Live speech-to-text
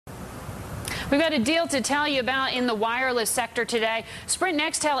We've got a deal to tell you about in the wireless sector today. Sprint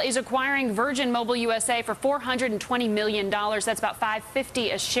Nextel is acquiring Virgin Mobile USA for $420 million. That's about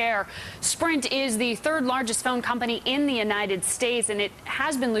 $5.50 a share. Sprint is the third largest phone company in the United States, and it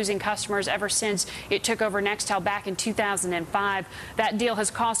has been losing customers ever since it took over Nextel back in 2005. That deal has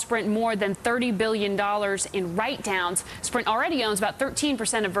cost Sprint more than $30 billion in write-downs. Sprint already owns about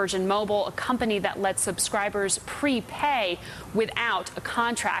 13% of Virgin Mobile, a company that lets subscribers prepay without a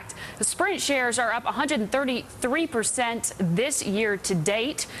contract. The Sprint shares are up 133% this year to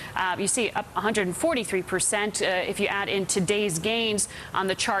date. You see up 143% if you add in today's gains on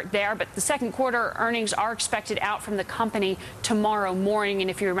the chart there. But the second quarter earnings are expected out from the company tomorrow morning. And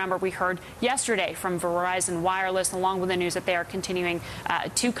if you remember, we heard yesterday from Verizon Wireless, along with the news that they are continuing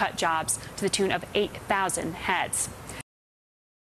to cut jobs to the tune of 8,000 heads.